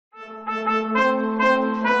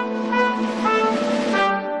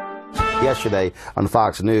yesterday on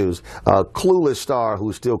Fox News. Clueless star,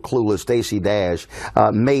 who's still clueless, Stacey Dash,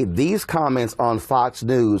 made these comments on Fox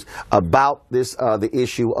News about this, the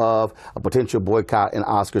issue of a potential boycott in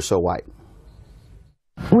Oscars So White.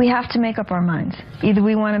 We have to make up our minds. Either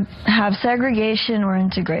we want to have segregation or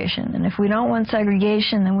integration. And if we don't want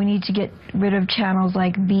segregation, then we need to get rid of channels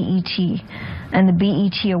like BET and the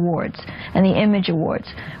BET Awards and the Image Awards,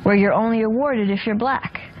 where you're only awarded if you're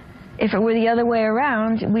black. If it were the other way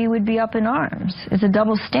around, we would be up in arms. It's a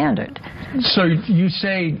double standard. So you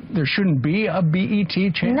say there shouldn't be a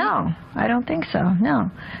BET channel? No, I don't think so,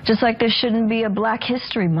 no. Just like there shouldn't be a Black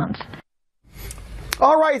History Month.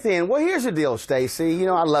 All right, then. Well, here's the deal, Stacey. You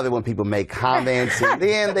know, I love it when people make comments, and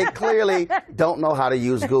then they clearly don't know how to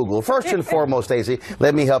use Google. First and foremost, Stacey,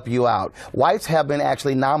 let me help you out. Whites have been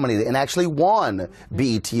actually nominated and actually won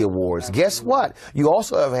BET Awards. Guess what? You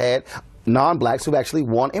also have had non-blacks who've actually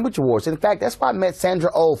won Image Awards. In fact, that's why I met Sandra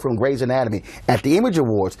Oh from Grey's Anatomy at the Image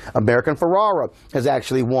Awards. American Ferrara has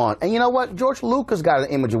actually won. And you know what? George Lucas got an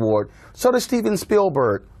Image Award. So did Steven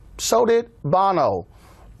Spielberg. So did Bono.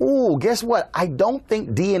 Ooh, guess what? I don't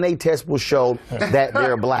think DNA tests will show that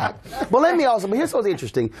they're black. But let me also, but here's what's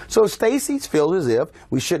interesting. So Stacey feels as if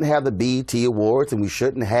we shouldn't have the BET Awards and we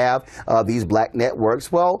shouldn't have these black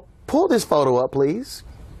networks. Well, pull this photo up, please.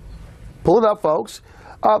 Pull it up, folks.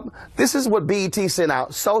 This is what BET sent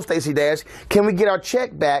out. So, Stacey Dash, can we get our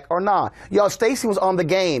check back or not? Y'all, Stacey was on The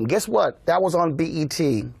Game. Guess what? That was on BET.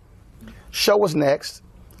 Show us next.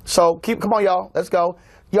 So, come on, y'all. Let's go.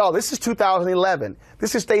 Y'all, this is 2011.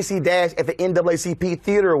 This is Stacey Dash at the NAACP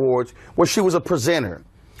Theater Awards, where she was a presenter.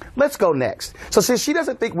 Let's go next. So since she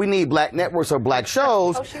doesn't think we need black networks or black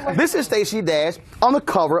shows, this is Stacey Dash on the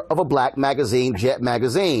cover of a black magazine, Jet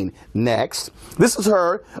Magazine. Next, this is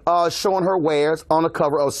her showing her wares on the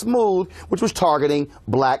cover of Smooth, which was targeting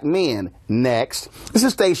black men. Next, this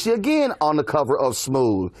is Stacey again on the cover of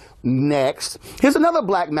Smooth. Next, here's another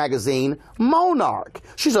black magazine, Monarch.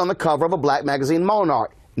 She's on the cover of a black magazine,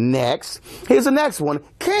 Monarch. Next, here's the next one,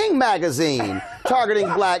 King Magazine, targeting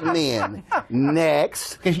black men.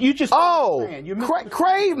 Next, you just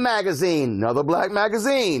Crave Magazine, another black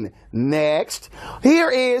magazine. Next, here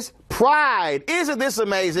is Pride. Isn't this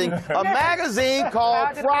amazing? A magazine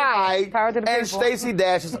called Pride, and Stacey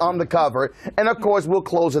Dash is on the cover. And of course, we'll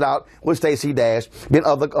close it out with Stacey Dash being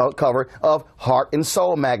on the cover of Heart and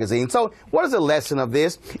Soul magazine. So what is the lesson of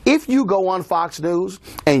this? If you go on Fox News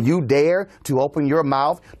and you dare to open your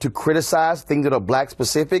mouth to criticize things that are black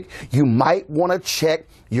specific, you might want to check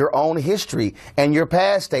your own history and your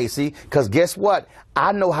past, Stacey, because guess what?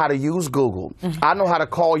 I know how to use Google. I know how to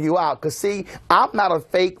call you out. Because, see, I'm not a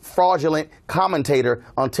fake, fraudulent commentator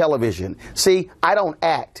on television. See, I don't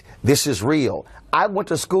act. This is real. I went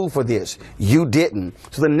to school for this. You didn't.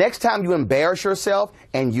 So the next time you embarrass yourself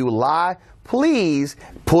and you lie, please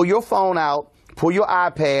pull your phone out, pull your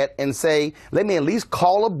iPad and say, let me at least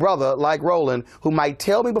call a brother like Roland who might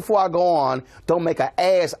tell me before I go on, don't make an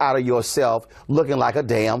ass out of yourself looking like a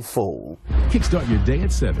damn fool. Kickstart your day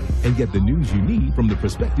at 7 and get the news you need from the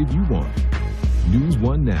perspective you want. News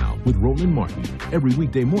 1 Now with Roland Martin, every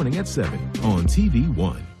weekday morning at 7 on TV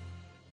 1.